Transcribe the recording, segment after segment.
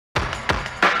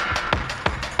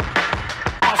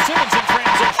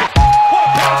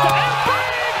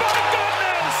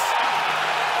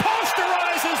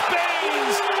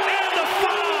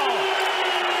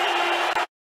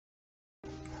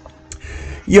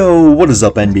Yo, what is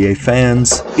up NBA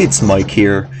fans? It's Mike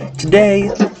here. Today,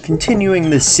 continuing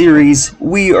this series,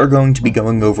 we are going to be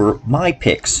going over my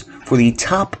picks for the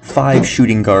top 5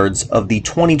 shooting guards of the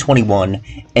 2021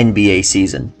 NBA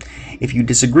season. If you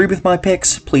disagree with my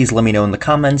picks, please let me know in the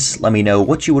comments, let me know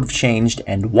what you would have changed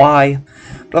and why.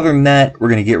 But other than that, we're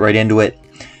going to get right into it.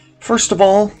 First of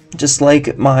all, just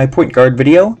like my point guard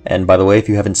video, and by the way, if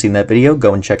you haven't seen that video,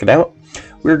 go and check it out.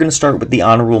 We're going to start with the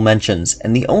honorable mentions,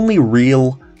 and the only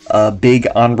real big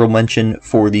honorable mention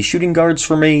for the shooting guards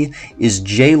for me is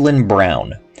Jaylen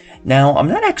Brown. Now, I'm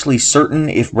not actually certain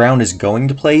if Brown is going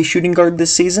to play shooting guard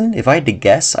this season. If I had to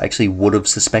guess, I actually would have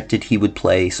suspected he would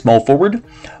play small forward,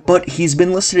 but he's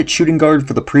been listed at shooting guard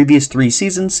for the previous 3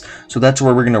 seasons, so that's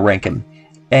where we're going to rank him.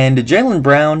 And Jaylen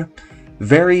Brown,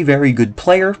 very, very good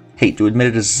player. Hate to admit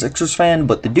it as a Sixers fan,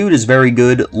 but the dude is very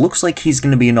good. Looks like he's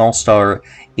going to be an all-star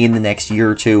in the next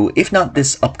year or two, if not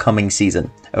this upcoming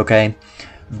season, okay?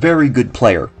 Very good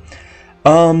player.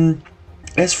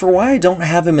 As for why I don't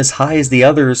have him as high as the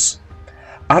others,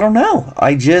 I don't know.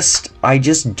 I just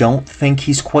don't think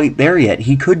he's quite there yet.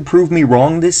 He could prove me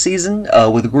wrong this season.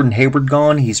 With Gordon Hayward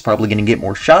gone, he's probably going to get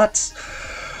more shots.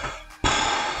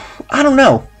 I don't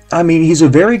know. I mean, he's a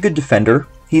very good defender.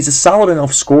 He's a solid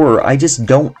enough scorer. I just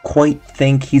don't quite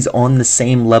think he's on the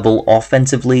same level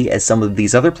offensively as some of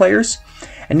these other players.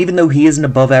 And even though he is an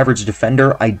above-average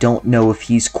defender, I don't know if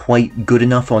he's quite good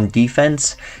enough on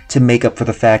defense to make up for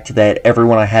the fact that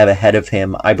everyone I have ahead of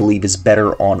him, I believe, is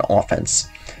better on offense.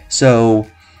 So,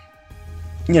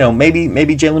 you know, maybe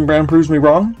Jaylen Brown proves me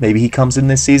wrong. Maybe he comes in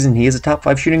this season, he is a top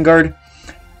 5 shooting guard.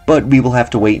 But we will have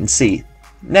to wait and see.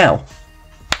 Now,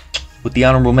 with the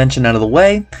honorable mention out of the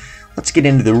way, let's get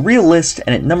into the real list,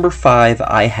 and at number 5,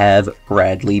 I have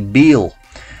Bradley Beal.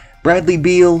 Bradley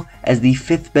Beal as the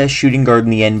 5th best shooting guard in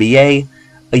the NBA.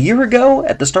 A year ago,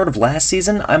 at the start of last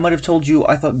season, I might have told you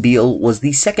I thought Beal was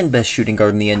the 2nd best shooting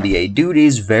guard in the NBA. Dude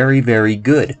is very, very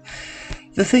good.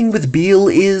 The thing with Beal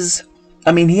is,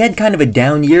 I mean, he had kind of a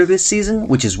down year this season,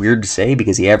 which is weird to say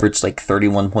because he averaged like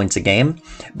 31 points a game,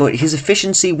 but his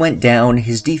efficiency went down,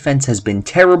 his defense has been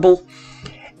terrible,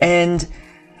 and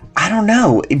I don't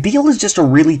know, Beal is just a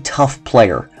really tough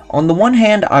player. On the one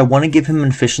hand, I want to give him an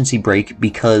efficiency break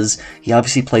because he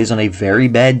obviously plays on a very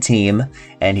bad team,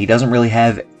 and he doesn't really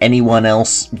have anyone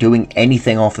else doing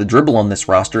anything off the dribble on this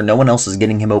roster. No one else is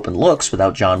getting him open looks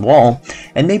without John Wall,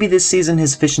 and maybe this season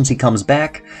his efficiency comes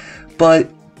back, but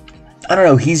I don't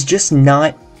know, he's just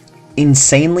not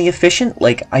insanely efficient.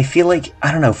 Like, I feel like,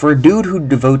 I don't know, for a dude who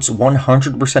devotes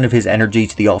 100% of his energy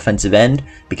to the offensive end,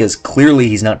 because clearly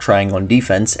he's not trying on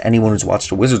defense, anyone who's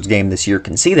watched a Wizards game this year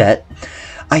can see that,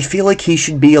 I feel like he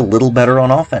should be a little better on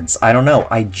offense. I don't know,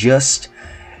 I just,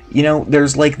 you know,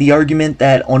 there's like the argument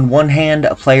that on one hand,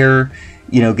 a player,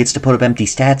 you know, gets to put up empty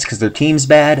stats because their team's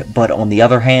bad, but on the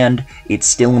other hand, it's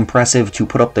still impressive to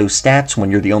put up those stats when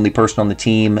you're the only person on the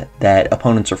team that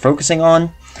opponents are focusing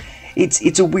on.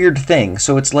 It's a weird thing,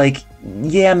 so it's like,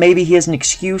 yeah, maybe he has an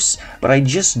excuse, but I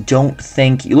just don't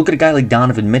think, you look at a guy like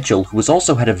Donovan Mitchell, who has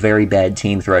also had a very bad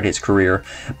team throughout his career,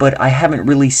 but I haven't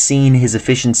really seen his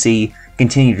efficiency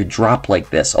continue to drop like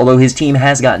this, although his team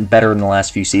has gotten better in the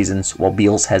last few seasons, while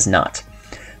Beal's has not.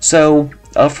 So,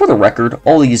 for the record,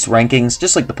 all these rankings,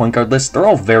 just like the point guard list, they're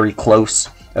all very close.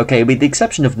 Okay, with the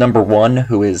exception of number 1,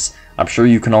 who is, I'm sure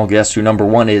you can all guess who number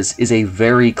 1 is a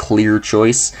very clear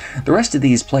choice. The rest of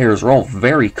these players are all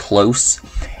very close,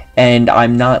 and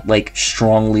I'm not, like,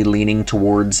 strongly leaning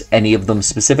towards any of them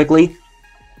specifically.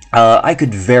 I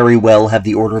could very well have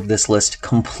the order of this list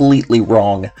completely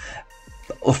wrong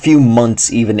a few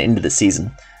months even into the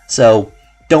season. So,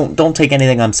 don't take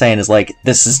anything I'm saying as like,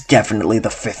 this is definitely the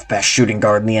 5th best shooting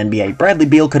guard in the NBA. Bradley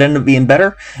Beal could end up being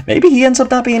better. Maybe he ends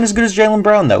up not being as good as Jaylen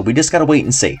Brown, though. We just gotta wait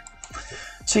and see.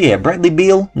 So yeah, Bradley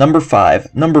Beal, number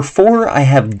 5. Number 4, I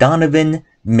have Donovan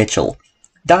Mitchell.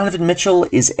 Donovan Mitchell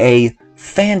is a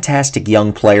fantastic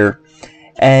young player,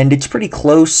 and it's pretty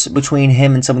close between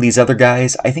him and some of these other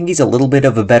guys. I think he's a little bit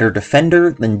of a better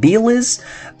defender than Beal is,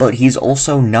 but he's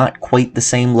also not quite the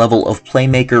same level of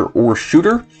playmaker or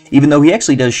shooter, even though he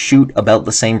actually does shoot about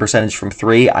the same percentage from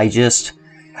 3. I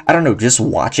don't know, just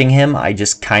watching him, I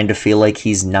just kind of feel like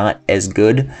he's not as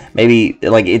good. Maybe,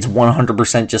 like, it's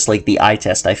 100% just like the eye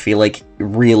test. I feel like,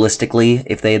 realistically,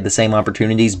 if they had the same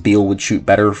opportunities, Beal would shoot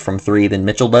better from 3 than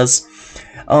Mitchell does.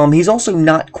 He's also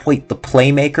not quite the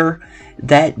playmaker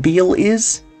that Beal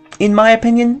is, in my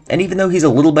opinion, and even though he's a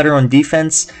little better on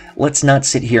defense, let's not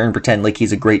sit here and pretend like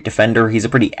he's a great defender. He's a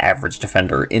pretty average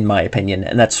defender, in my opinion,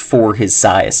 and that's for his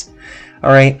size.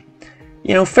 Alright,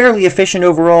 you know, fairly efficient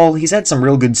overall. He's had some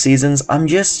real good seasons.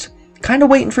 kind of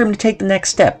waiting for him to take the next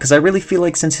step, because I really feel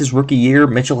like since his rookie year,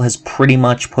 Mitchell has pretty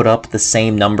much put up the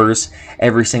same numbers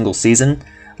every single season.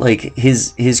 Like,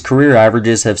 his career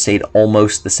averages have stayed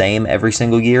almost the same every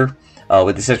single year,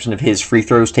 with the exception of his free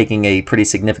throws taking a pretty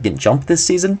significant jump this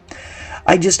season.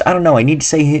 I don't know, I need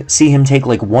to see him take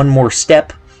like one more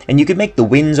step, and you could make the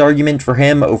wins argument for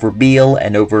him over Beal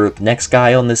and over the next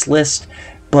guy on this list,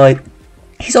 but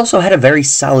he's also had a very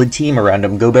solid team around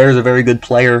him. Gobert's a very good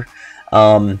player.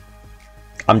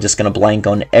 I'm just going to blank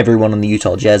on everyone on the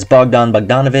Utah Jazz. Bogdan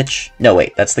Bogdanovic. No,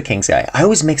 wait, that's the Kings guy. I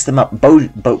always mix them up.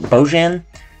 Bojan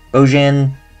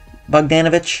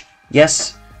Bogdanovic?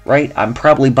 Yes, right? I'm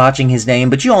probably botching his name,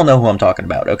 but you all know who I'm talking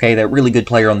about, okay? That really good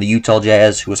player on the Utah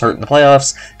Jazz who was hurt in the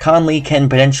playoffs. Conley can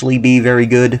potentially be very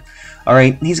good.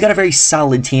 Alright, he's got a very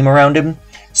solid team around him,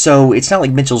 so it's not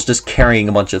like Mitchell's just carrying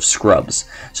a bunch of scrubs.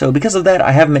 So because of that,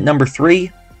 I have him at number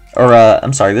 3. Or,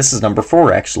 I'm sorry, this is number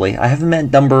 4, actually. I have him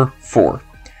at number 4.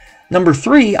 Number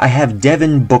 3, I have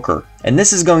Devin Booker, and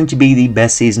this is going to be the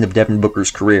best season of Devin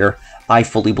Booker's career, I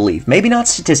fully believe. Maybe not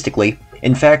statistically.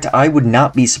 In fact, I would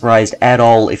not be surprised at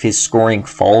all if his scoring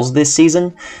falls this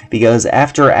season, because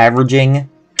after averaging,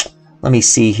 let me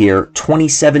see here,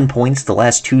 27 points the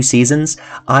last 2 seasons,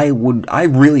 I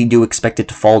really do expect it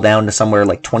to fall down to somewhere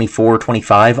like 24,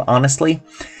 25, honestly.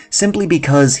 Simply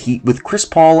because with Chris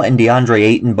Paul and DeAndre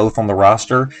Ayton both on the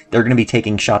roster, they're going to be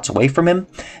taking shots away from him.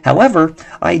 However,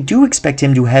 I do expect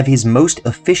him to have his most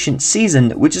efficient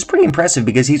season, which is pretty impressive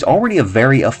because he's already a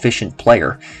very efficient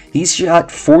player. He's shot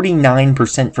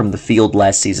 49% from the field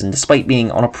last season, despite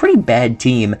being on a pretty bad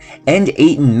team, and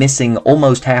Ayton missing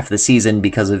almost half the season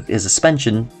because of his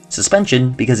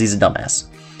suspension because he's a dumbass.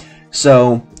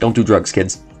 So, don't do drugs,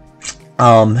 kids.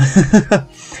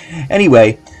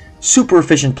 Anyway, super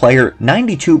efficient player,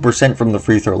 92% from the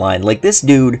free throw line. Like, this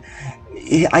dude,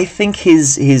 I think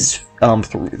his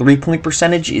three-point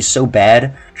percentage is so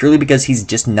bad purely because he's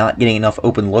just not getting enough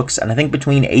open looks, and I think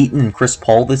between Ayton and Chris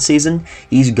Paul this season,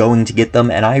 he's going to get them,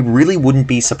 and I really wouldn't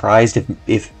be surprised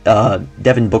if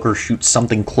Devin Booker shoots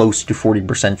something close to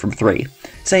 40% from 3.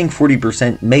 Saying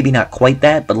 40%, maybe not quite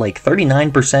that, but like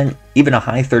 39%, even a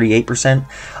high 38%,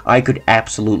 I could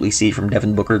absolutely see from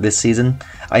Devin Booker this season.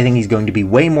 I think he's going to be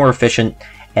way more efficient,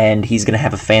 and he's going to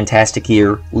have a fantastic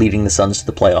year leading the Suns to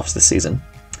the playoffs this season.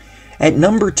 At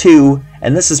number 2,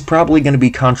 and this is probably going to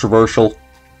be controversial,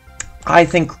 I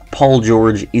think Paul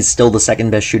George is still the second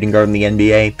best shooting guard in the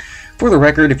NBA. For the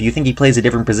record, if you think he plays a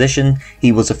different position,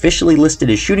 he was officially listed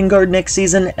as shooting guard next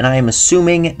season, and I am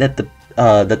assuming that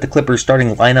the Clippers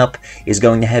starting lineup is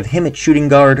going to have him at shooting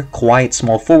guard, Kawhi at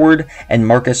small forward, and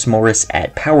Marcus Morris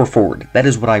at power forward. That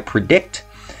is what I predict.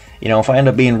 You know, if I end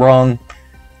up being wrong,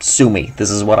 sue me. This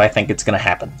is what I think it's going to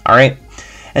happen. Alright?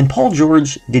 And Paul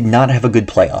George did not have a good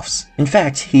playoffs. In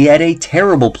fact, he had a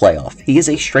terrible playoff. He is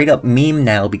a straight-up meme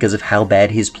now because of how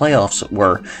bad his playoffs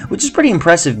were, which is pretty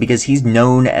impressive because he's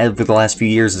known over the last few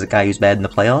years as a guy who's bad in the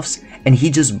playoffs, and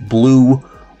he just blew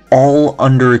all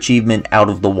underachievement out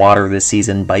of the water this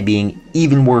season by being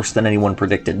even worse than anyone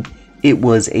predicted. It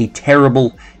was a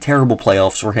terrible, terrible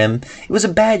playoffs for him. It was a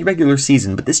bad regular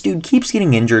season, but this dude keeps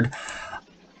getting injured.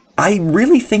 I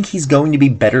really think he's going to be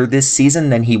better this season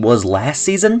than he was last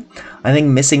season. I think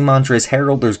missing Montrezl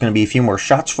Harrell, there's going to be a few more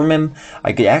shots from him.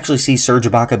 I could actually see Serge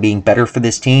Ibaka being better for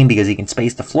this team because he can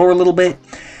space the floor a little bit.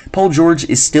 Paul George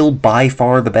is still by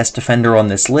far the best defender on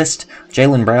this list.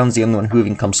 Jaylen Brown's the only one who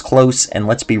even comes close, and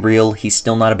let's be real, he's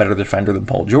still not a better defender than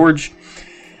Paul George.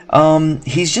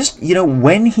 He's just, you know,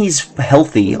 when he's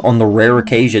healthy on the rare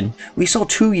occasion, we saw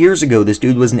 2 years ago this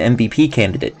dude was an MVP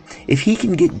candidate. If he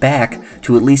can get back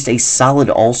to at least a solid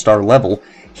all-star level,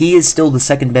 he is still the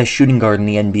second best shooting guard in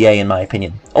the NBA in my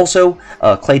opinion. Also,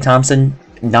 Klay Thompson,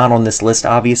 not on this list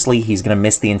obviously, he's going to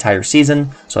miss the entire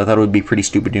season, so I thought it would be pretty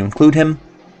stupid to include him.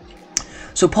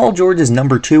 So Paul George is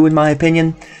number 2 in my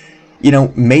opinion. You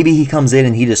know, maybe he comes in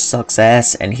and he just sucks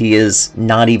ass and he is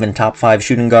not even top 5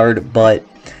 shooting guard, but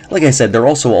like I said, they're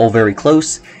also all very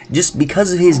close. Just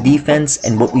because of his defense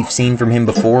and what we've seen from him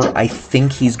before, I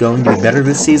think he's going to be better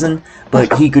this season,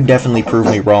 but he could definitely prove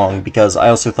me wrong because I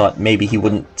also thought maybe he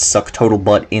wouldn't suck total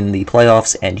butt in the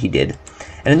playoffs, and he did.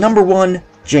 And at number 1,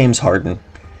 James Harden.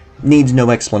 Needs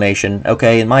no explanation,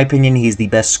 okay? In my opinion, he's the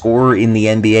best scorer in the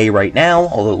NBA right now,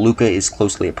 although Luka is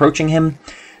closely approaching him.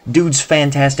 Dude's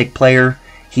fantastic player.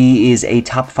 He is a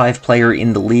top 5 player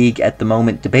in the league at the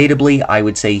moment, debatably. I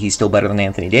would say he's still better than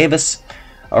Anthony Davis.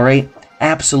 Alright,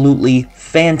 absolutely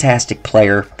fantastic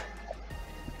player.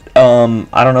 I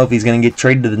don't know if he's going to get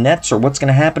traded to the Nets or what's going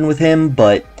to happen with him,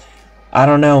 but I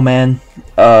don't know, man.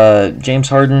 James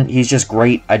Harden, he's just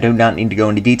great. I do not need to go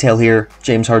into detail here.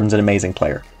 James Harden's an amazing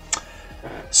player.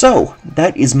 So,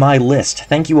 that is my list.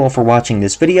 Thank you all for watching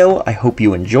this video. I hope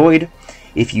you enjoyed.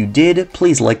 If you did,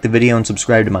 please like the video and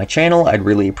subscribe to my channel. I'd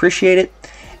really appreciate it.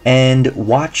 And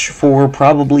watch for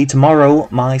probably tomorrow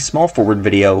my small forward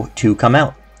video to come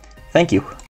out. Thank you.